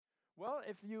Well,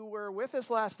 if you were with us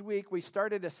last week, we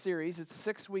started a series. It's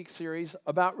a 6-week series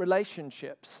about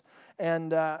relationships.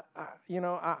 And,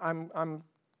 I'm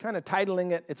kind of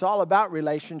titling it, It's All About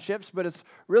Relationships, but it's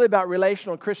really about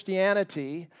relational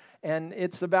Christianity, and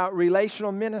it's about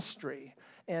relational ministry.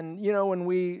 And, when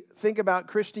we think about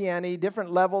Christianity,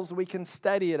 different levels we can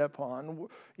study it upon.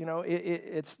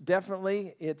 It's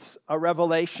a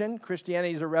revelation.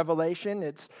 Christianity is a revelation.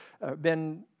 It's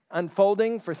been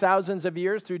unfolding for thousands of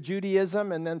years through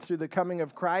Judaism and then through the coming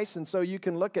of Christ. And so you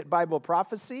can look at Bible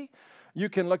prophecy. You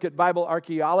can look at Bible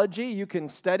archaeology. You can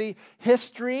study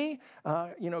history,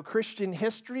 Christian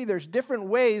history. There's different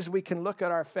ways we can look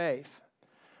at our faith.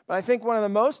 But I think one of the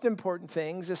most important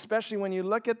things, especially when you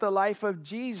look at the life of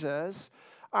Jesus,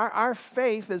 our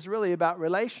faith is really about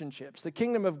relationships. The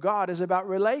kingdom of God is about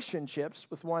relationships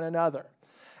with one another.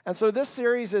 And so this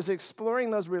series is exploring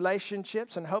those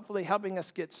relationships and hopefully helping us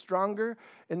get stronger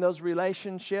in those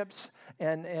relationships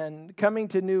and coming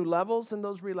to new levels in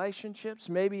those relationships,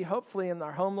 maybe hopefully in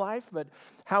our home life, but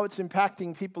how it's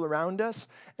impacting people around us,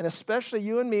 and especially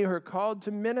you and me who are called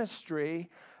to ministry,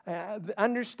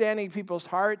 understanding people's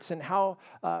hearts and how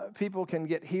people can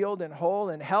get healed and whole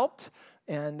and helped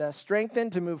and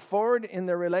strengthened to move forward in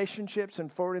their relationships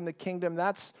and forward in the kingdom.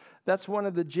 That's one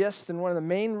of the gists and one of the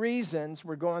main reasons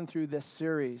we're going through this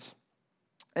series.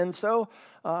 And so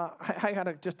I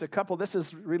got just a couple. This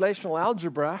is relational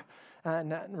algebra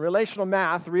and relational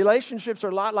math. Relationships are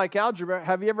a lot like algebra.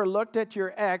 Have you ever looked at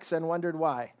your ex and wondered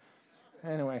why?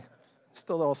 Anyway, just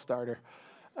a little starter.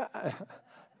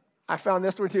 I found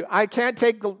this one too. I can't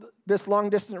take this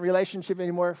long-distance relationship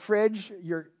anymore. Fridge,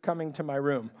 you're coming to my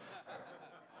room.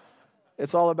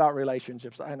 It's all about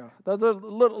relationships. I know. Those are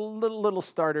little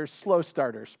starters, slow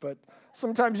starters. But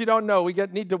sometimes you don't know. We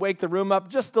need to wake the room up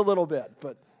just a little bit.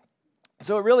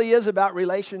 So it really is about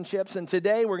relationships. And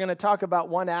today we're going to talk about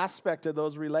one aspect of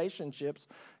those relationships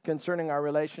concerning our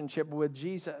relationship with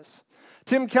Jesus.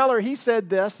 Tim Keller, he said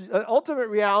this: ultimate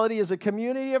reality is a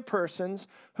community of persons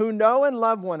who know and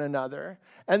love one another,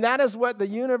 and that is what the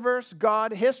universe,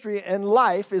 God, history, and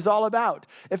life is all about.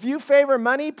 If you favor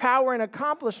money, power, and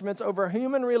accomplishments over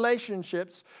human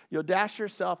relationships, you'll dash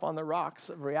yourself on the rocks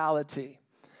of reality.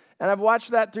 And I've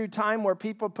watched that through time where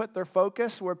people put their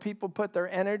focus, where people put their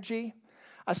energy.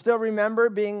 I still remember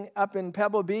being up in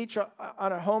Pebble Beach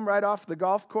on a home right off the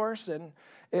golf course, and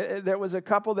there was a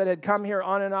couple that had come here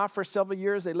on and off for several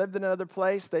years. They lived in another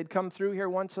place. They'd come through here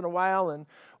once in a while, and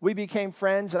we became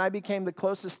friends, and I became the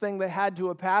closest thing they had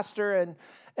to a pastor,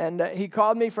 and he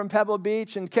called me from Pebble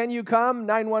Beach, and can you come?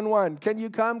 911, can you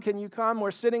come? Can you come?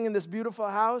 We're sitting in this beautiful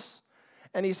house,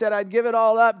 and he said, I'd give it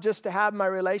all up just to have my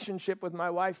relationship with my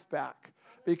wife back,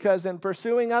 because in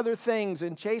pursuing other things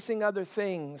and chasing other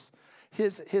things,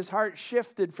 his heart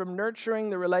shifted from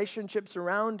nurturing the relationships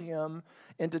around him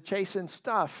into chasing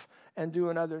stuff and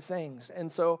doing other things.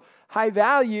 And so high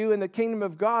value in the kingdom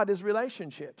of God is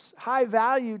relationships. High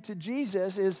value to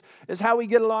Jesus is how we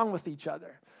get along with each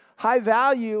other. High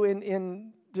value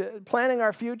in planning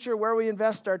our future, where we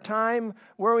invest our time,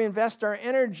 where we invest our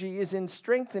energy, is in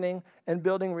strengthening and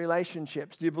building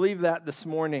relationships. Do you believe that this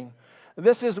morning?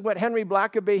 This is what Henry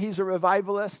Blackaby, he's a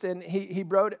revivalist, and he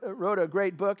wrote a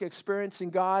great book, Experiencing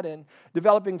God and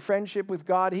Developing Friendship with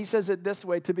God. He says it this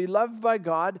way: to be loved by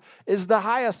God is the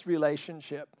highest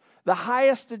relationship, the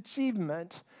highest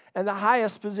achievement, and the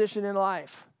highest position in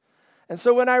life. And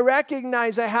so when I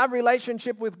recognize I have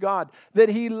relationship with God, that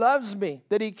He loves me,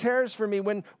 that He cares for me,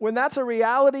 when that's a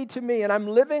reality to me and I'm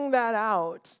living that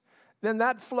out, then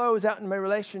that flows out in my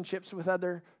relationships with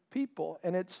other people.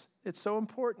 And it's so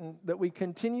important that we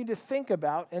continue to think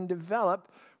about and develop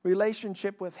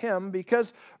relationship with Him,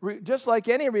 because just like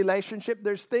any relationship,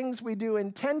 there's things we do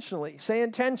intentionally, say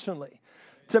intentionally,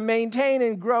 to maintain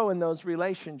and grow in those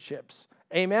relationships.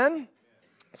 Amen?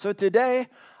 So today,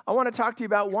 I want to talk to you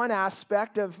about one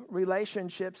aspect of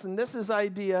relationships, and this is the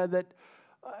idea that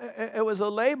it was a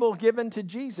label given to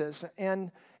Jesus,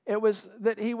 and it was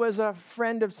that He was a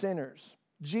friend of sinners.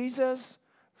 Jesus,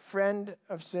 friend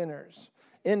of sinners.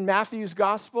 In Matthew's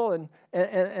gospel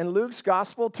and Luke's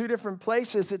gospel, two different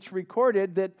places, it's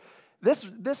recorded that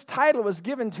this title was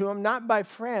given to him not by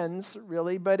friends,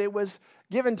 really, but it was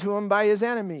given to him by his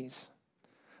enemies.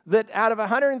 That out of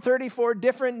 134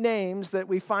 different names that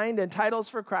we find in titles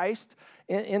for Christ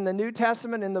in the New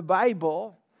Testament, in the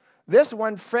Bible, this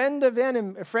one, friend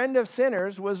of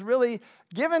sinners, was really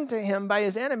given to him by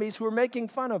his enemies who were making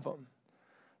fun of him.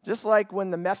 Just like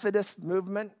when the Methodist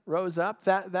movement rose up,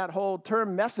 that whole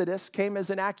term Methodist came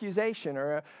as an accusation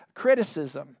or a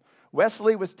criticism.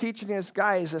 Wesley was teaching his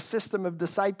guys a system of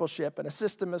discipleship and a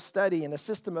system of study and a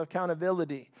system of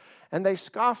accountability. And they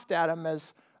scoffed at him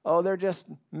as, oh, they're just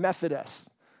Methodists.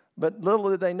 But little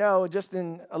did they know, just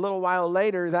in a little while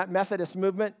later, that Methodist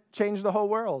movement changed the whole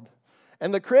world.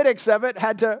 And the critics of it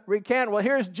had to recant, well,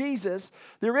 here's Jesus.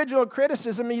 The original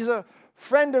criticism, he's a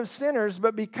friend of sinners,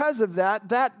 but because of that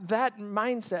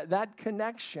mindset, that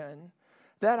connection,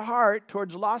 that heart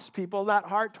towards lost people, that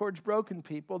heart towards broken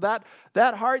people, that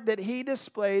heart that he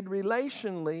displayed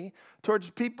relationally towards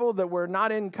people that were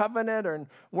not in covenant or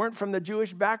weren't from the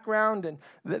Jewish background, and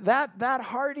that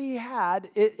heart he had,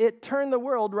 it turned the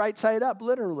world right side up,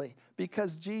 literally,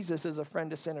 because Jesus is a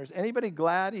friend of sinners. Anybody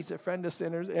glad he's a friend of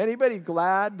sinners? Anybody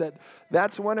glad that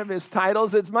that's one of his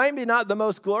titles? It's maybe not the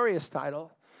most glorious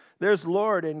title. There's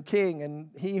Lord and King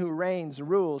and he who reigns,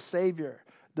 rules, Savior,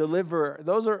 Deliverer.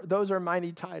 Those are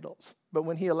mighty titles. But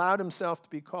when he allowed himself to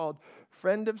be called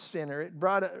friend of sinner, it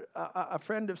brought a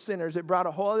friend of sinners. It brought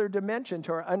a whole other dimension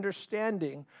to our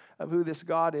understanding of who this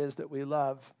God is that we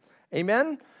love.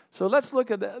 Amen? So let's look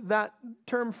at that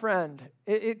term friend.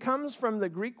 It comes from the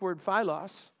Greek word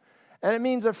philos, and it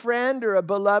means a friend or a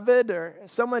beloved or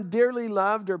someone dearly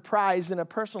loved or prized in a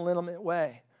personal, intimate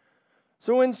way.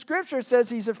 So when Scripture says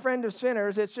he's a friend of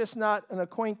sinners, it's just not an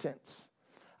acquaintance.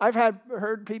 I've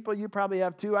heard people, you probably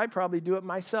have too, I probably do it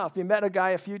myself. You met a guy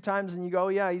a few times and you go, oh,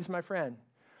 yeah, he's my friend.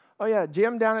 Oh, yeah,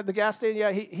 Jim down at the gas station,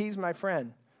 yeah, he's my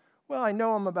friend. Well, I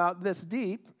know him about this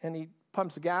deep, and he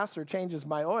pumps gas or changes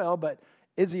my oil, but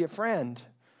is he a friend?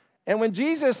 And when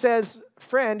Jesus says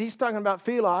friend, he's talking about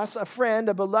philos, a friend,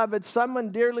 a beloved, someone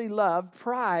dearly loved,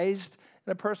 prized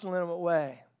in a personal, intimate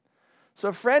way.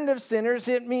 So friend of sinners,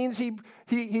 it means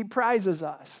he prizes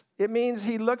us. It means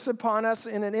he looks upon us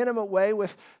in an intimate way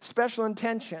with special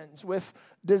intentions, with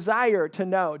desire to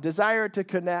know, desire to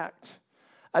connect.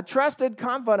 A trusted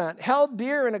confidant, held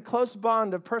dear in a close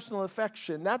bond of personal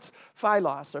affection. That's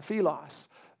philos or philos.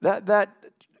 That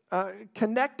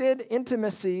connected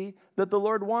intimacy that the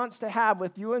Lord wants to have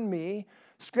with you and me.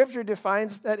 Scripture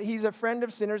defines that he's a friend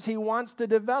of sinners. He wants to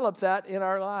develop that in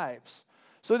our lives.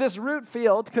 So this root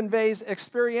field conveys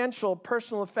experiential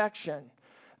personal affection.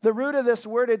 The root of this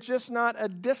word, it's just not a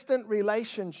distant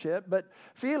relationship, but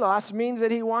philos means that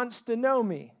he wants to know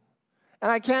me.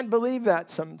 And I can't believe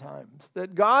that sometimes,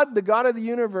 that God, the God of the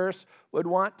universe, would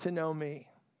want to know me.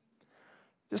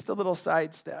 Just a little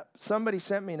sidestep. Somebody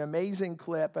sent me an amazing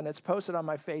clip, and it's posted on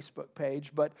my Facebook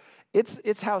page, but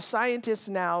it's how scientists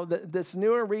now, this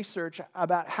newer research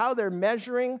about how they're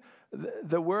measuring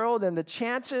the world and the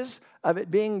chances of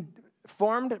it being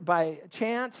formed by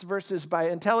chance versus by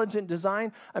intelligent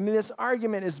design. I mean, this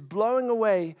argument is blowing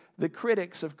away the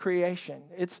critics of creation.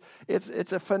 It's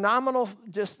a phenomenal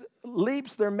just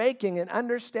leaps they're making in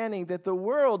understanding that the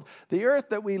world, the earth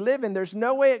that we live in, there's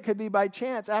no way it could be by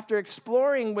chance. After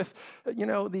exploring with,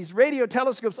 these radio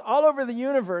telescopes all over the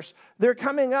universe, they're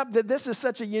coming up that this is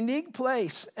such a unique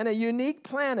place and a unique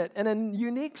planet and a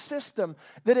unique system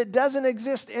that it doesn't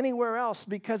exist anywhere else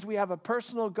because we have a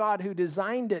personal God who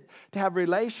designed it to have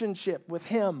relationship with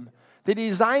him. That he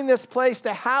designed this place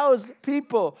to house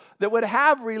people that would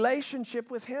have relationship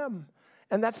with him.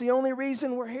 And that's the only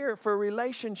reason we're here, for a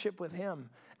relationship with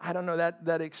him. I don't know,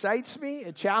 that excites me.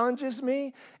 It challenges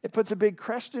me. It puts a big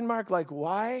question mark like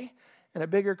why? And a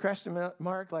bigger question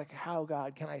mark like how,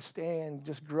 God, can I stay and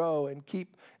just grow and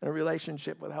keep in a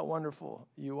relationship with how wonderful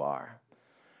you are?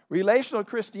 Relational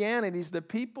Christianity is the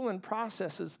people and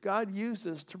processes God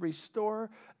uses to restore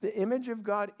the image of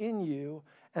God in you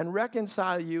and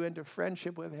reconcile you into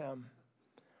friendship with him.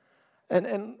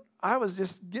 And I was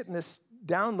just getting this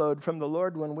download from the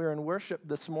Lord when we were in worship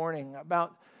this morning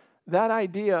about that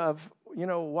idea of,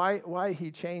 why he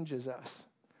changes us.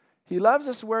 He loves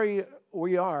us where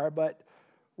we are, but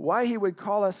why he would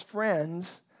call us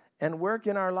friends and work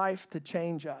in our life to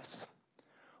change us.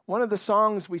 One of the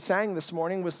songs we sang this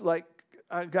morning was like,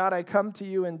 God, I come to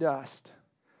you in dust.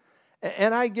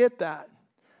 And I get that.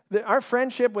 Our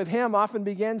friendship with him often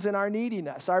begins in our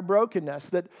neediness, our brokenness,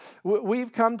 that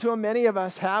we've come to him, many of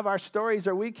us have our stories,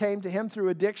 or we came to him through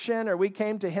addiction, or we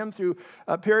came to him through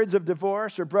periods of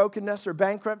divorce or brokenness or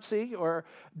bankruptcy or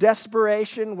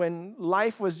desperation. When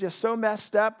life was just so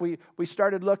messed up, we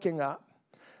started looking up.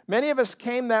 Many of us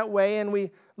came that way, and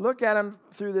we look at him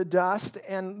through the dust,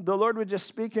 and the Lord would just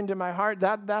speak into my heart,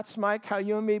 that's Mike, how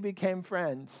you and me became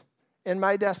friends. In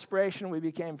my desperation, we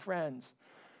became friends.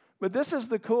 But this is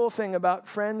the cool thing about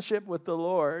friendship with the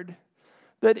Lord,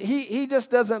 that he just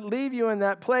doesn't leave you in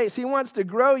that place. He wants to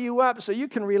grow you up so you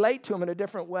can relate to him in a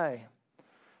different way.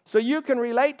 So you can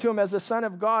relate to him as a son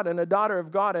of God and a daughter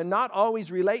of God and not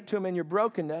always relate to him in your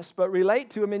brokenness, but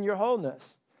relate to him in your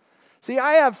wholeness. See,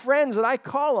 I have friends that I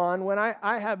call on when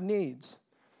I have needs.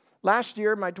 Last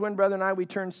year, my twin brother and I, we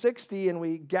turned 60, and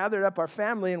we gathered up our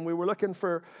family, and we were looking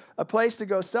for a place to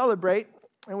go celebrate.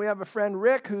 And we have a friend,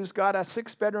 Rick, who's got a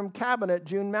 6-bedroom cabin at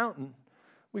June Mountain.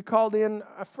 We called in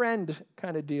a friend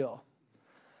kind of deal.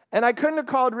 And I couldn't have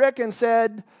called Rick and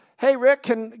said, hey, Rick,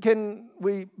 can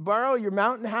we borrow your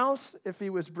mountain house if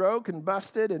he was broke and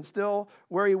busted and still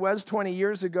where he was 20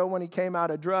 years ago when he came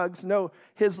out of drugs? No,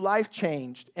 his life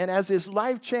changed. And as his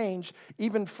life changed,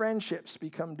 even friendships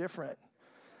become different.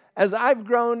 As I've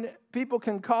grown, people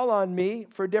can call on me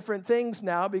for different things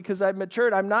now because I've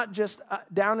matured. I'm not just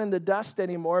down in the dust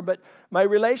anymore, but my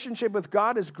relationship with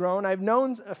God has grown. I've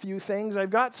known a few things. I've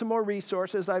got some more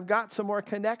resources. I've got some more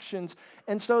connections.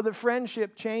 And so the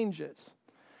friendship changes.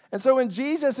 And so when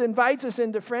Jesus invites us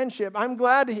into friendship, I'm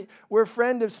glad we're a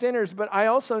friend of sinners, but I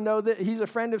also know that he's a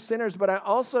friend of sinners, but I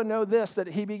also know this, that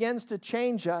he begins to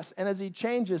change us. And as he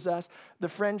changes us, the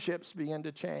friendships begin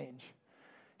to change.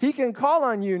 He can call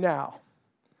on you now.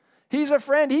 He's a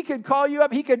friend. He could call you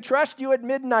up. He could trust you at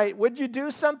midnight. Would you do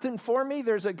something for me?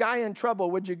 There's a guy in trouble.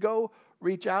 Would you go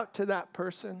reach out to that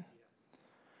person?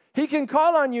 He can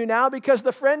call on you now because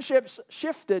the friendship's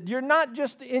shifted. You're not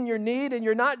just in your need and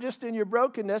you're not just in your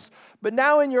brokenness, but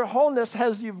now in your wholeness,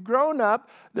 as you've grown up,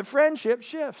 the friendship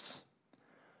shifts.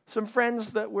 Some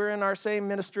friends that were in our same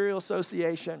ministerial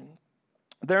association,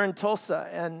 they're in Tulsa,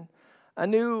 and a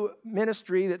new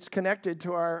ministry that's connected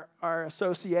to our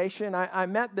association. I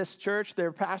met this church,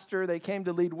 their pastor. They came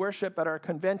to lead worship at our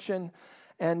convention.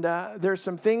 And there's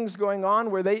some things going on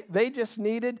where they just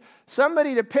needed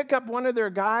somebody to pick up one of their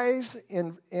guys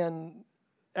in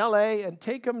L.A. and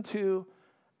take them to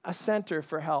a center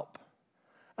for help.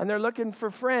 And they're looking for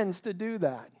friends to do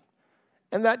that.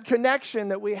 And that connection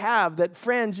that we have, that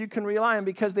friends you can rely on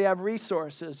because they have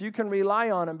resources. You can rely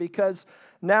on them because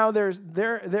now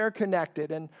they're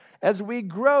connected. And as we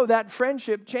grow, that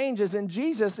friendship changes. And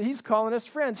Jesus, he's calling us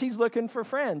friends. He's looking for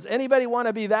friends. Anybody want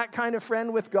to be that kind of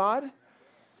friend with God?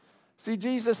 See,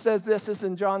 Jesus says this is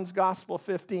in John's Gospel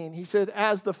 15. He said,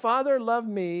 as the Father loved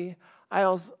me, I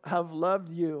have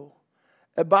loved you.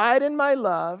 Abide in my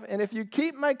love, and if you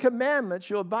keep my commandments,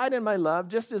 you'll abide in my love,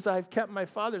 just as I've kept my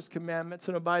Father's commandments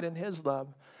and abide in his love.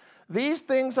 These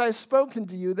things I've spoken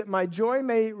to you, that my joy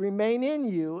may remain in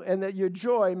you, and that your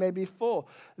joy may be full.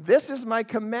 This is my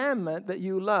commandment, that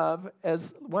you love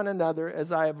as one another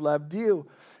as I have loved you.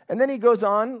 And then he goes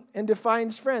on and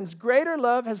defines friends. Greater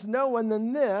love has no one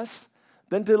than this,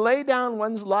 than to lay down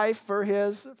one's life for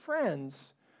his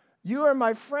friends. You are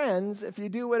my friends if you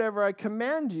do whatever I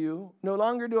command you. No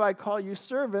longer do I call you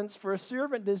servants, for a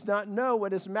servant does not know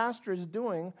what his master is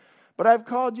doing, but I've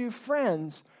called you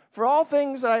friends. For all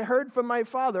things that I heard from my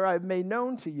Father, I've made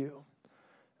known to you.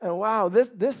 And wow, this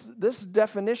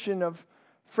definition of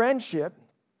friendship,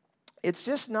 it's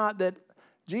just not that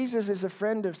Jesus is a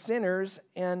friend of sinners,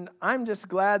 and I'm just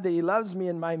glad that he loves me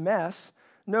in my mess.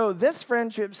 No, this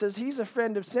friendship says he's a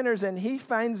friend of sinners, and he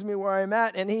finds me where I'm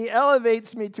at, and he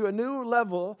elevates me to a new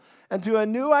level and to a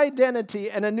new identity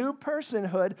and a new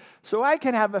personhood so I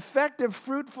can have effective,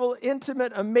 fruitful,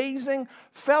 intimate, amazing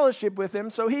fellowship with him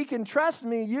so he can trust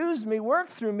me, use me, work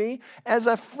through me as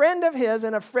a friend of his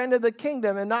and a friend of the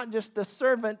kingdom and not just a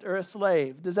servant or a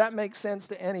slave. Does that make sense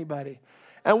to anybody?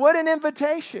 And what an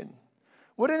invitation.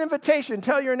 What an invitation.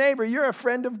 Tell your neighbor you're a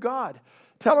friend of God.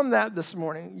 Tell them that this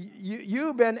morning.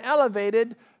 You've been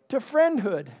elevated to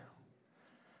friendhood.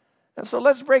 And so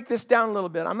let's break this down a little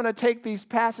bit. I'm going to take these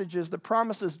passages, the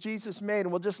promises Jesus made,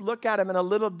 and we'll just look at them in a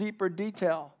little deeper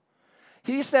detail.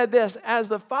 He said this, as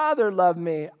the Father loved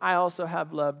me, I also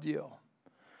have loved you.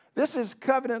 This is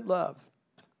covenant love.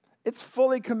 It's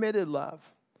fully committed love.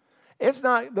 It's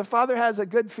not, the Father has a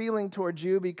good feeling towards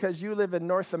you because you live in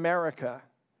North America.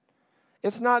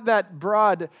 It's not that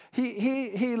broad.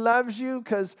 He loves you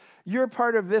because you're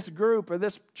part of this group or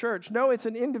this church. No, it's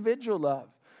an individual love.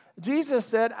 Jesus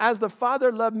said, as the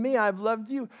Father loved me, I've loved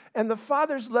you. And the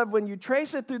Father's love, when you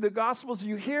trace it through the Gospels,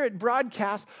 you hear it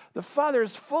broadcast, the Father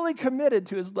is fully committed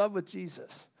to his love with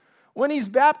Jesus. When he's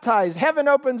baptized, heaven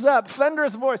opens up,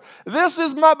 thunderous voice, this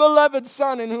is my beloved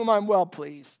Son in whom I'm well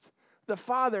pleased. The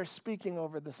Father speaking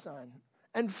over the Son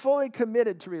and fully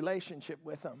committed to relationship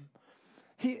with him.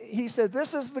 He says,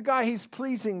 this is the guy, he's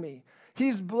pleasing me.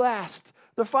 He's blessed.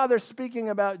 The Father speaking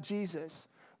about Jesus.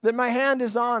 That my hand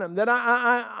is on him. That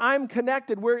I'm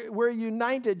connected. We're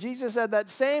united. Jesus said that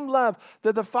same love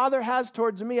that the Father has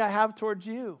towards me, I have towards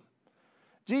you.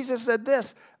 Jesus said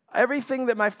this, everything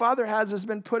that my Father has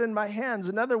been put in my hands.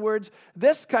 In other words,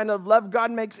 this kind of love, God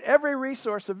makes every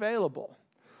resource available.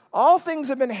 All things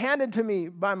have been handed to me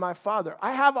by my Father.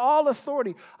 I have all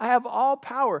authority. I have all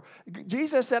power.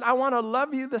 Jesus said, I want to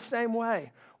love you the same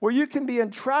way, where you can be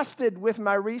entrusted with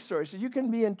my resources. You can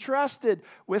be entrusted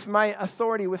with my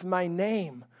authority, with my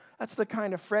name. That's the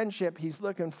kind of friendship he's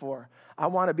looking for. I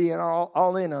want to be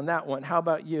all in on that one. How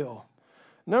about you?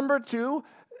 Number 2,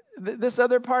 this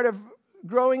other part of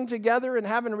growing together and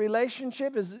having a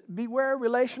relationship is beware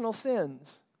relational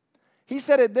sins. He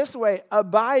said it this way,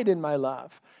 abide in my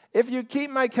love. If you keep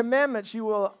my commandments, you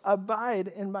will abide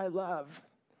in my love.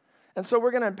 And so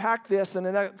we're going to unpack this in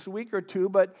the next week or two,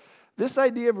 but this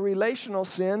idea of relational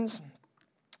sins,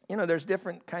 there's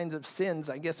different kinds of sins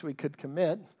I guess we could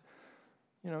commit.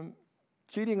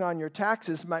 Cheating on your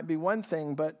taxes might be one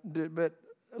thing, but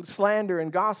slander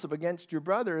and gossip against your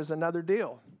brother is another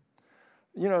deal.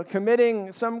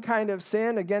 Committing some kind of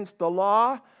sin against the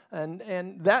law,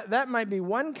 and that might be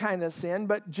one kind of sin,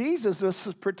 but Jesus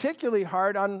was particularly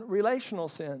hard on relational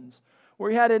sins,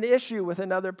 where he had an issue with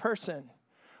another person,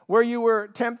 where you were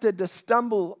tempted to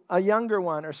stumble a younger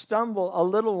one or stumble a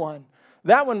little one.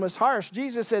 That one was harsh.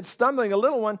 Jesus said, stumbling a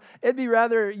little one,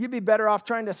 you'd be better off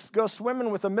trying to go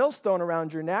swimming with a millstone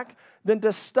around your neck than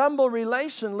to stumble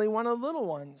relationally one of the little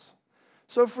ones.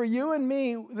 So for you and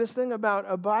me, this thing about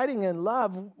abiding in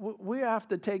love, we have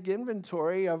to take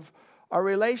inventory of our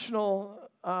relational,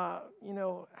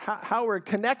 how we're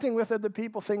connecting with other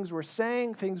people, things we're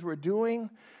saying, things we're doing,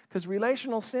 because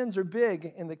relational sins are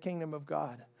big in the kingdom of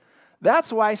God.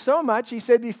 That's why so much, he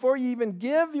said, before you even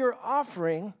give your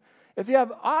offering, if you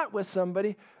have aught with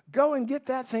somebody, go and get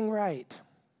that thing right.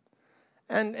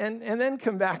 And then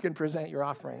come back and present your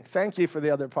offering. Thank you for the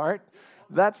other part.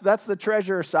 That's the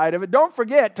treasure side of it. Don't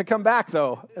forget to come back,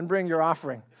 though, and bring your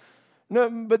offering. No,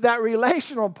 but that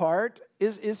relational part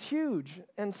is huge.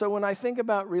 And so when I think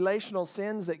about relational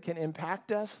sins that can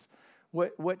impact us,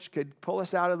 which could pull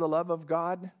us out of the love of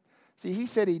God, see, he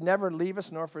said he'd never leave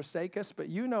us nor forsake us, but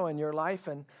in your life,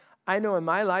 and I know in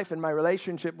my life, in my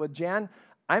relationship with Jan,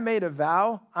 I made a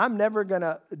vow, I'm never going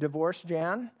to divorce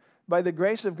Jan. By the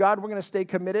grace of God, we're going to stay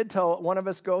committed till one of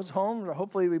us goes home, or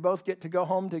hopefully we both get to go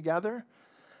home together.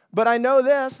 But I know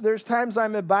there's times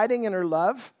I'm abiding in her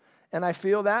love, and I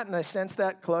feel that, and I sense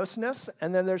that closeness.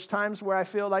 And then there's times where I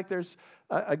feel like there's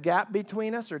a gap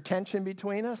between us, or tension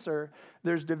between us, or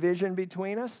there's division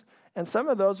between us. And some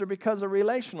of those are because of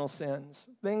relational sins.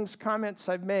 Comments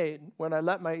I've made when I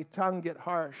let my tongue get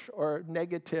harsh, or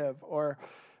negative, or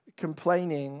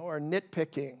complaining, or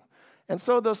nitpicking. And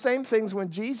so those same things, when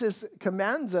Jesus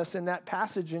commands us in that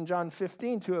passage in John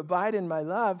 15 to abide in my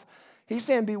love, he's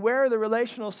saying, beware of the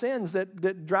relational sins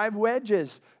that drive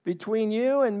wedges between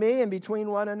you and me and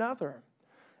between one another.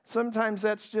 Sometimes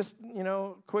that's just,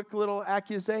 quick little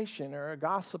accusation or a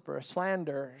gossip or a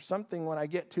slander or something when I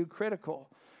get too critical.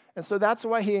 And so that's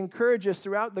why he encourages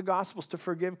throughout the Gospels to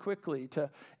forgive quickly,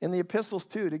 in the epistles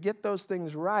too, to get those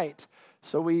things right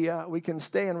so we can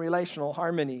stay in relational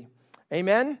harmony.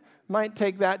 Amen? Might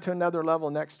take that to another level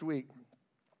next week.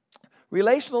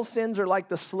 Relational sins are like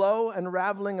the slow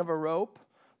unraveling of a rope.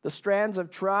 The strands of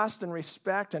trust and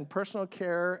respect and personal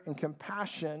care and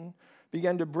compassion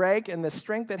begin to break, and the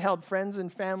strength that held friends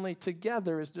and family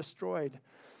together is destroyed.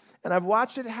 And I've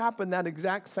watched it happen that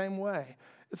exact same way.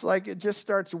 It's like it just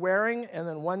starts wearing, and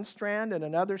then one strand and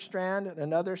another strand and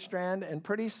another strand, and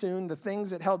pretty soon the things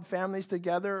that held families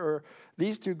together, or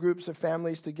these two groups of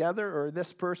families together, or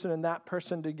this person and that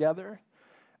person together.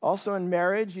 Also in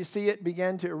marriage, you see it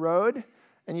begin to erode,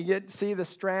 and you get to see the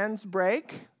strands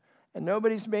break, and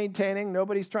nobody's maintaining,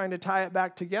 nobody's trying to tie it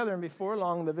back together, and before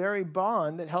long, the very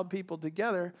bond that held people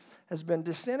together has been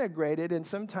disintegrated, and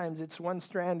sometimes it's one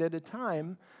strand at a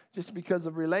time, just because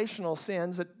of relational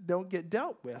sins that don't get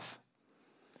dealt with.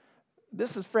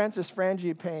 This is Francis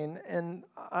Frangipane, and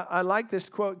I like this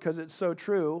quote because it's so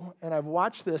true, and I've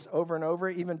watched this over and over,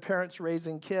 even parents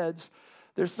raising kids.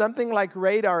 There's something like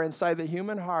radar inside the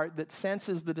human heart that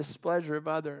senses the displeasure of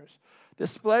others.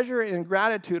 Displeasure and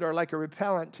ingratitude are like a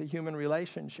repellent to human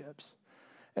relationships.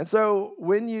 And so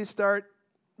when you start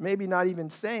maybe not even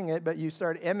saying it, but you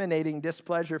start emanating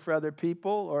displeasure for other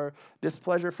people, or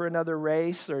displeasure for another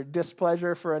race, or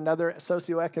displeasure for another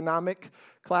socioeconomic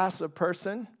class of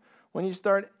person. When you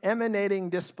start emanating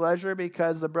displeasure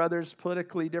because the brother's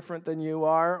politically different than you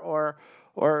are, or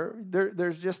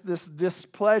there's just this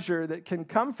displeasure that can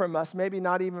come from us, maybe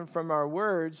not even from our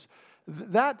words,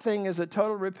 that thing is a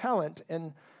total repellent.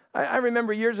 And I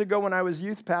remember years ago when I was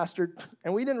youth pastor,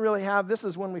 and we didn't really have, this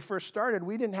is when we first started,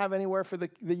 we didn't have anywhere for the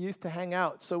youth to hang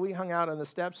out. So we hung out on the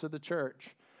steps of the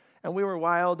church. And we were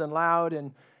wild and loud,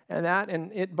 and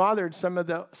and it bothered some of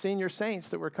the senior saints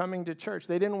that were coming to church.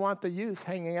 They didn't want the youth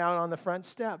hanging out on the front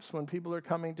steps when people are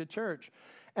coming to church.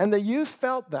 And the youth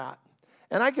felt that.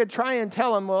 And I could try and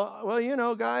tell them, well, you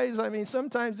know, guys, I mean,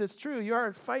 sometimes it's true. You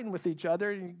are fighting with each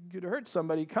other. You could hurt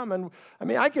somebody coming. I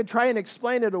mean, I could try and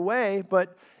explain it away,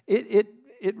 but it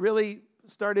really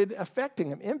started affecting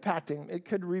them, impacting them. It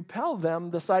could repel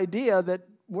them, this idea that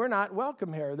we're not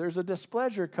welcome here. There's a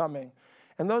displeasure coming.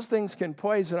 And those things can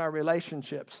poison our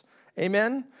relationships.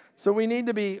 Amen? So we need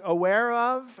to be aware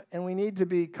of, and we need to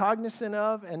be cognizant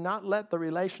of, and not let the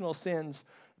relational sins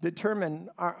determine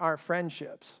our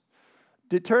friendships.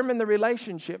 Determine the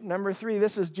relationship. Number 3,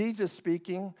 this is Jesus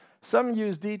speaking. Some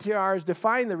use DTRs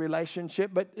define the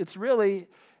relationship, but it's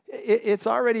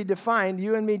already defined.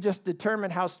 You and me just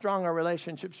determine how strong our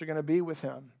relationships are going to be with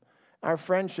him. Our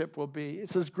friendship will be. It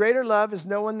says, greater love is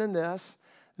no one than this,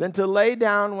 than to lay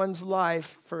down one's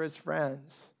life for his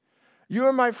friends. You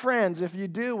are my friends if you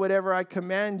do whatever I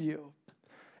command you.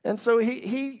 And so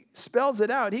he spells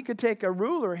it out. He could take a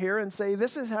ruler here and say,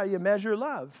 this is how you measure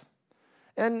love.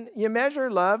 And you measure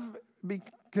love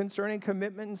concerning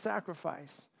commitment and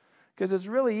sacrifice. Because it's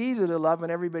really easy to love when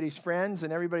everybody's friends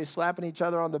and everybody's slapping each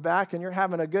other on the back and you're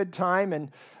having a good time and,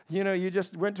 you know, you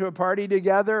just went to a party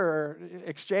together or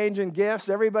exchanging gifts.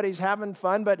 Everybody's having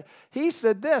fun. But he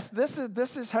said this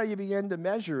is how you begin to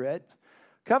measure it.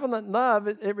 Covenant love,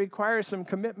 it requires some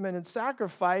commitment and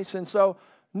sacrifice. And so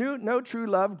no true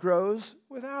love grows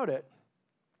without it.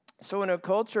 So in a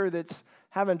culture that's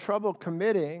having trouble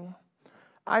committing,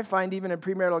 I find even in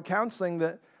premarital counseling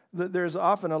that there's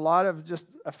often a lot of just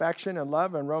affection and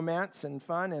love and romance and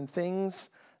fun and things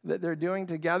that they're doing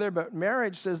together. But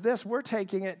marriage says this, we're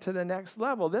taking it to the next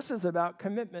level. This is about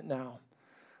commitment now.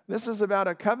 This is about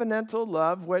a covenantal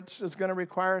love, which is going to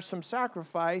require some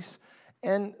sacrifice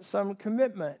and some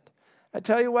commitment. I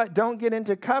tell you what, don't get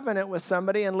into covenant with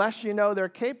somebody unless you know they're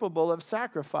capable of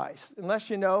sacrifice, unless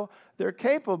you know they're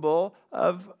capable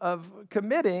of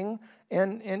committing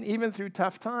and even through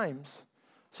tough times.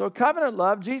 So covenant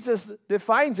love, Jesus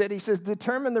defines it. He says,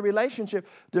 determine the relationship.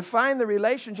 Define the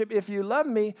relationship. If you love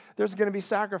me, there's going to be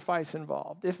sacrifice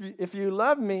involved. If you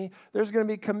love me, there's going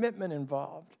to be commitment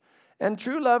involved. And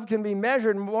true love can be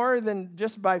measured more than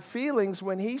just by feelings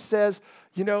when he says,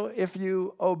 you know, if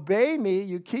you obey me,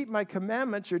 you keep my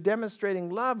commandments, you're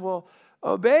demonstrating love. Well,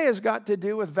 obey has got to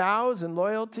do with vows and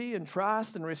loyalty and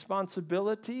trust and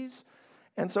responsibilities.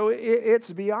 And so it's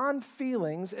beyond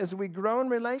feelings. As we grow in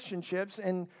relationships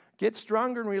and get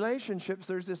stronger in relationships,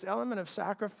 there's this element of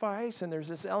sacrifice and there's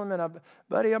this element of,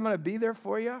 buddy, I'm going to be there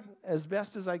for you as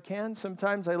best as I can.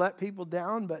 Sometimes I let people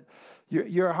down, but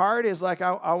your heart is like,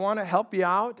 I want to help you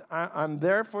out. I'm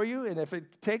there for you. And if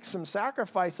it takes some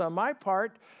sacrifice on my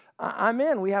part, I'm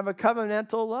in. We have a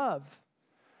covenantal love.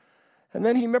 And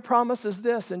then he promises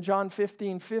this in John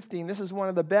 15:15. This is one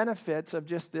of the benefits of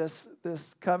just this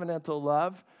covenantal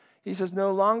love. He says,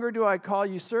 no longer do I call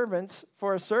you servants,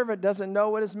 for a servant doesn't know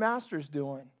what his master's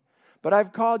doing. But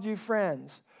I've called you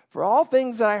friends. For all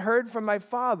things that I heard from my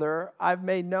Father, I've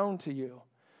made known to you.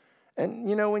 And,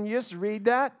 you know, when you just read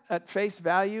that at face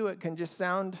value, it can just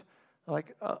sound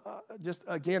like, just,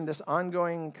 again, this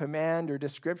ongoing command or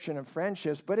description of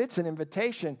friendships, but it's an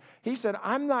invitation. He said,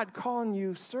 I'm not calling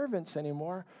you servants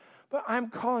anymore, but I'm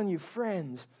calling you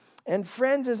friends. And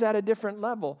friends is at a different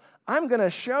level. I'm going to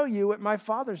show you what my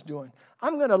Father's doing.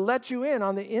 I'm going to let you in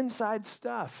on the inside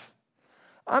stuff.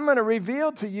 I'm going to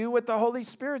reveal to you what the Holy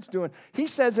Spirit's doing. He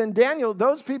says in Daniel,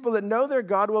 those people that know their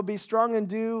God will be strong and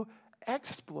do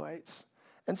exploits.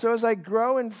 And so as I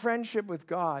grow in friendship with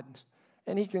God,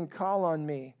 and he can call on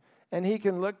me, and he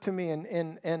can look to me,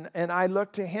 and I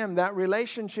look to him, that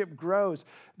relationship grows.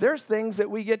 There's things that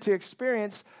we get to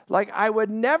experience like I would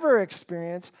never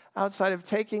experience outside of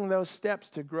taking those steps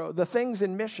to grow. The things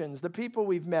in missions, the people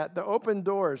we've met, the open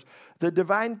doors, the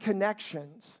divine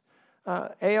connections.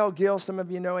 A.L. Gill, some of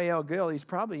you know A.L. Gill, he's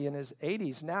probably in his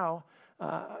 80s now.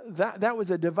 That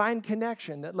was a divine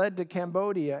connection that led to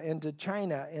Cambodia and to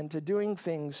China and to doing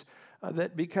things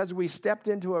that because we stepped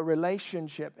into a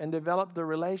relationship and developed the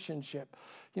relationship.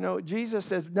 You know, Jesus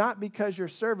says, not because you're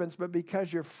servants, but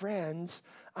because you're friends,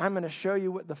 I'm going to show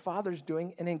you what the Father's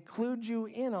doing and include you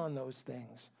in on those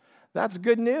things. That's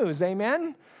good news,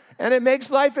 amen? And it makes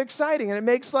life exciting and it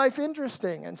makes life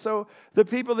interesting. And so the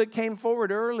people that came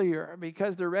forward earlier,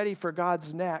 because they're ready for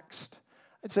God's next,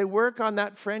 I'd say work on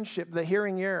that friendship, the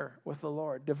hearing ear with the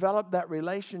Lord. Develop that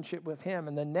relationship with him,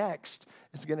 and the next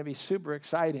is going to be super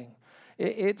exciting.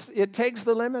 It takes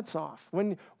the limits off.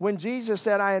 When Jesus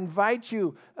said, I invite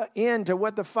you into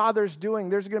what the Father's doing,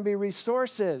 there's going to be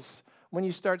resources when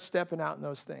you start stepping out in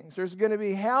those things. There's going to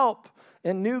be help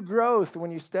and new growth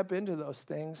when you step into those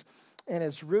things. And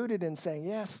it's rooted in saying,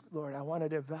 yes, Lord, I want to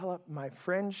develop my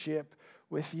friendship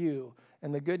with you.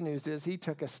 And the good news is he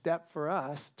took a step for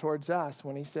us, towards us,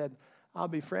 when he said, I'll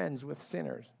be friends with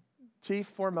sinners. Chief,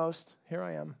 foremost, here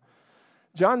I am.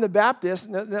 John the Baptist,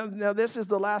 now this is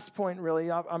the last point,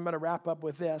 really. I'm going to wrap up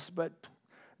with this. But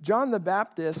John the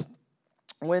Baptist,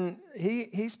 when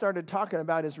he started talking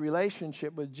about his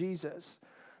relationship with Jesus,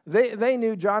 they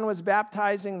knew John was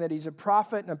baptizing, that he's a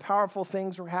prophet, and powerful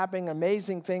things were happening,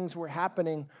 amazing things were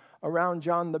happening around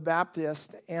John the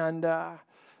Baptist. And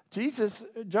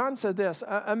John said this,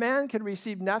 a man can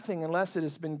receive nothing unless it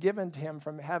has been given to him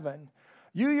from heaven.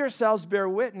 You yourselves bear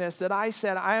witness that I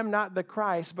said, I am not the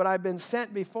Christ, but I've been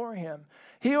sent before him.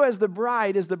 He who has the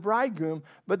bride is the bridegroom,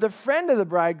 but the friend of the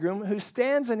bridegroom who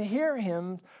stands and hears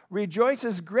him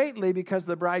rejoices greatly because of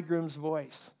the bridegroom's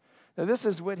voice. Now this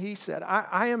is what he said.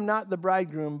 I am not the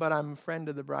bridegroom, but I'm a friend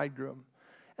of the bridegroom.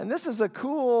 And this is a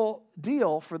cool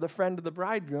deal for the friend of the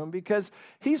bridegroom because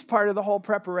he's part of the whole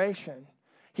preparation.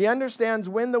 He understands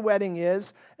when the wedding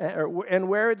is and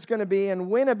where it's going to be and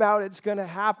when about it's going to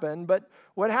happen. But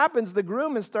what happens, the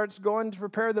groom starts going to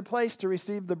prepare the place to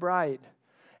receive the bride.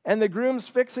 And the groom's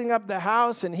fixing up the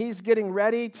house, and he's getting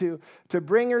ready to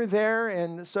bring her there.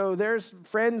 And so there's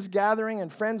friends gathering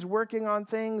and friends working on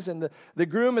things. And the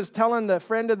groom is telling the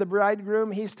friend of the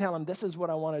bridegroom, he's telling him, this is what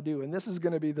I want to do, and this is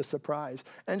going to be the surprise.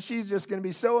 And she's just going to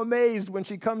be so amazed when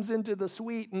she comes into the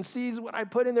suite and sees what I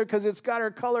put in there because it's got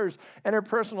her colors and her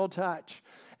personal touch.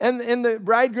 And the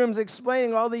bridegroom's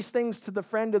explaining all these things to the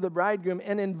friend of the bridegroom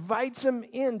and invites him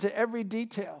into every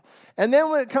detail. And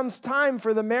then when it comes time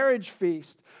for the marriage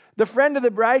feast, the friend of the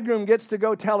bridegroom gets to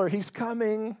go tell her, he's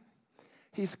coming.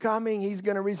 He's coming. He's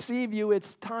going to receive you.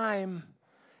 It's time.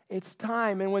 It's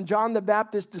time. And when John the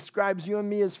Baptist describes you and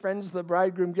me as friends of the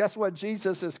bridegroom, guess what?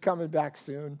 Jesus is coming back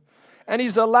soon. And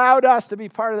he's allowed us to be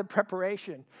part of the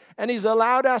preparation. And he's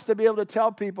allowed us to be able to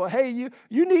tell people, hey, you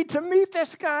need to meet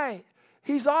this guy.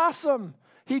 He's awesome.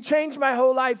 He changed my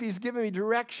whole life. He's given me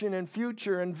direction and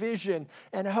future and vision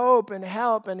and hope and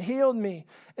help and healed me.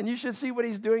 And you should see what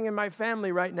he's doing in my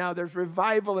family right now. There's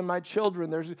revival in my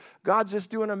children. God's just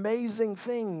doing amazing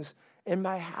things in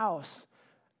my house.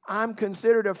 I'm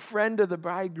considered a friend of the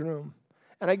bridegroom.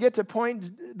 And I get to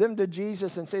point them to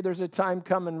Jesus and say there's a time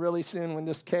coming really soon when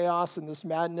this chaos and this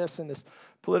madness and this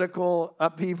political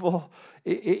upheaval,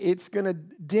 it's going to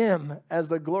dim as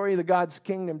the glory of the God's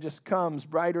kingdom just comes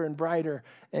brighter and brighter,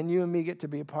 and you and me get to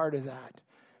be a part of that.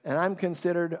 And I'm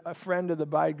considered a friend of the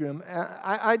bridegroom.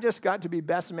 I just got to be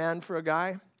best man for a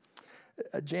guy,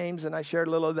 James, and I shared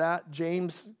a little of that.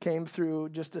 James came through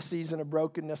just a season of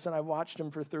brokenness, and I watched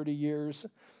him for 30 years.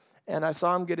 And I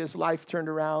saw him get his life turned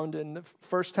around. And the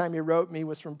first time he wrote me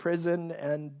was from prison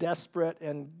and desperate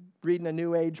and reading a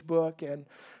New Age book and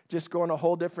just going a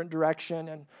whole different direction.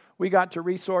 And we got to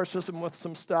resources him with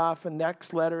some stuff. And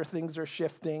next letter, things are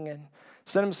shifting. And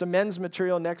sent him some men's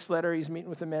material. Next letter, he's meeting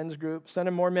with a men's group. Sent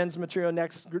him more men's material.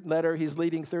 Next letter, he's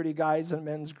leading 30 guys in a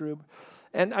men's group.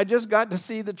 And I just got to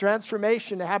see the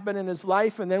transformation happen in his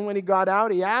life. And then when he got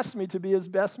out, he asked me to be his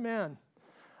best man.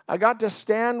 I got to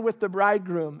stand with the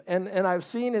bridegroom, and I've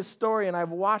seen his story, and I've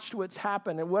watched what's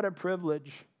happened, and what a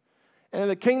privilege. And in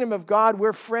the kingdom of God,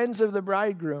 we're friends of the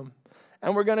bridegroom,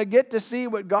 and we're going to get to see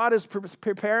what God is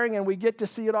preparing, and we get to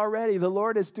see it already. The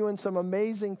Lord is doing some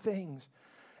amazing things,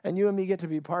 and you and me get to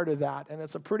be part of that, and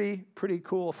it's a pretty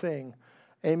cool thing.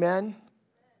 Amen?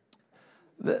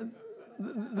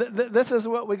 This is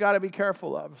what we got to be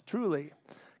careful of, truly,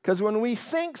 because when we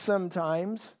think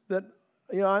sometimes that,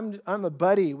 I'm a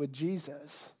buddy with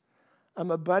Jesus.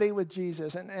 I'm a buddy with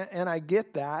Jesus, and I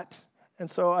get that.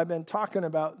 And so I've been talking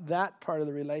about that part of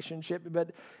the relationship.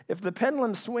 But if the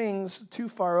pendulum swings too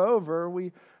far over,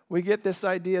 we get this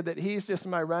idea that he's just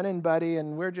my running buddy,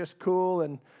 and we're just cool,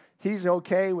 and he's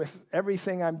okay with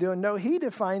everything I'm doing. No, he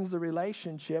defines the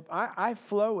relationship. I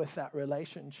flow with that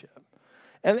relationship.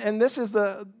 And this is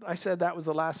I said that was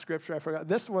the last scripture. I forgot.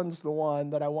 This one's the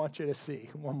one that I want you to see.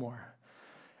 One more.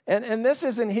 And this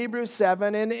is in Hebrews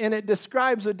 7, and it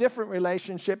describes a different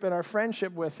relationship in our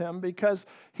friendship with him because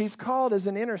he's called as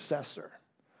an intercessor.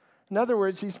 In other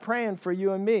words, he's praying for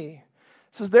you and me.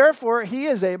 It says, therefore, he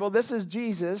is able, this is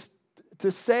Jesus,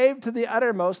 to save to the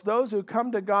uttermost those who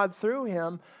come to God through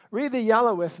him. Read the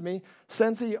yellow with me,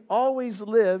 since he always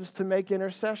lives to make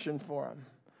intercession for him.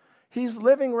 He's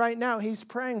living right now. He's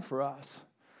praying for us.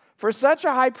 For such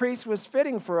a high priest was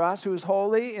fitting for us, who is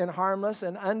holy and harmless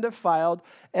and undefiled.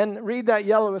 And read that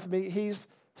yellow with me. He's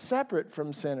separate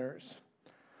from sinners.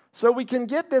 So we can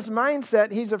get this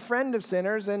mindset, he's a friend of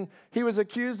sinners, and he was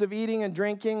accused of eating and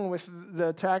drinking with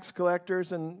the tax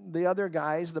collectors and the other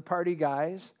guys, the party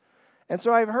guys. And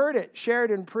so I've heard it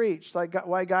shared and preached, like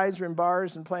why guys are in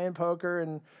bars and playing poker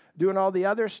and doing all the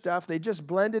other stuff. They just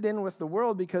blended in with the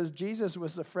world because Jesus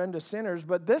was a friend of sinners.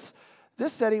 But this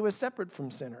said he was separate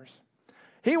from sinners.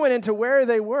 He went into where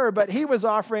they were, but he was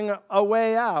offering a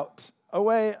way out, a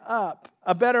way up,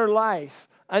 a better life,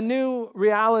 a new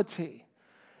reality.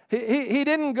 He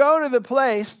didn't go to the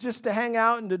place just to hang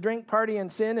out and to drink, party,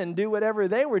 and sin and do whatever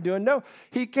they were doing. No,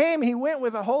 he went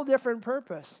with a whole different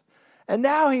purpose. And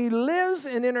now he lives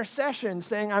in intercession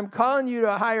saying, I'm calling you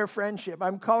to a higher friendship.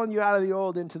 I'm calling you out of the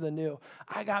old into the new.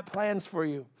 I got plans for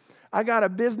you. I got a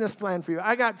business plan for you.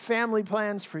 I got family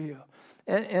plans for you.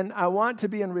 And I want to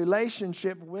be in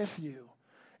relationship with you.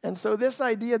 And so this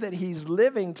idea that he's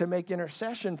living to make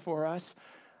intercession for us,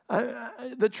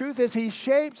 the truth is he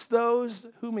shapes those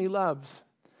whom he loves.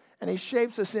 And he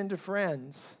shapes us into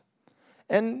friends.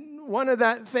 And one of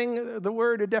the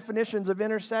word or definitions of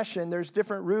intercession, there's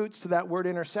different roots to that word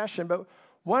intercession, but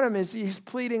one of them is he's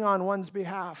pleading on one's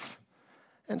behalf.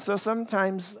 And so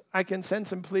sometimes I can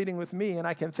sense him pleading with me, and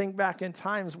I can think back in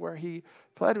times where he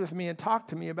pled with me and talked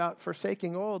to me about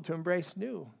forsaking old to embrace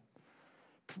new.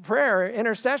 Prayer,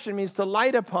 intercession means to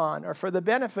light upon or for the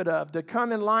benefit of, to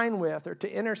come in line with or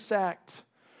to intersect.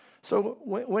 So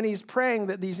when he's praying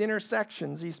that these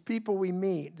intersections, these people we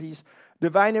meet, these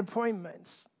divine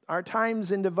appointments, our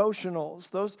times in devotionals,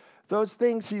 those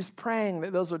things he's praying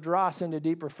that those will draw us into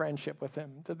deeper friendship with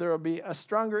him, that there will be a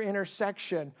stronger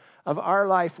intersection of our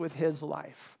life with his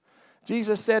life.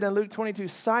 Jesus said in Luke 22,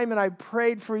 Simon, I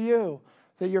prayed for you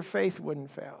that your faith wouldn't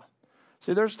fail.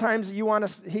 See, there's times we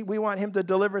want him to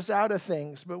deliver us out of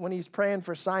things, but when he's praying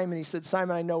for Simon, he said,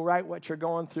 Simon, I know right what you're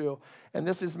going through, and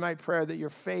this is my prayer that your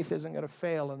faith isn't going to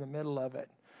fail in the middle of it.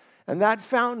 And that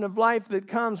fountain of life that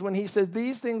comes when he says,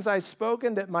 these things I've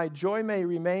spoken, that my joy may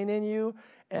remain in you,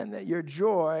 and that your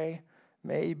joy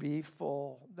may be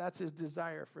full. That's his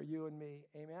desire for you and me.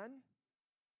 Amen?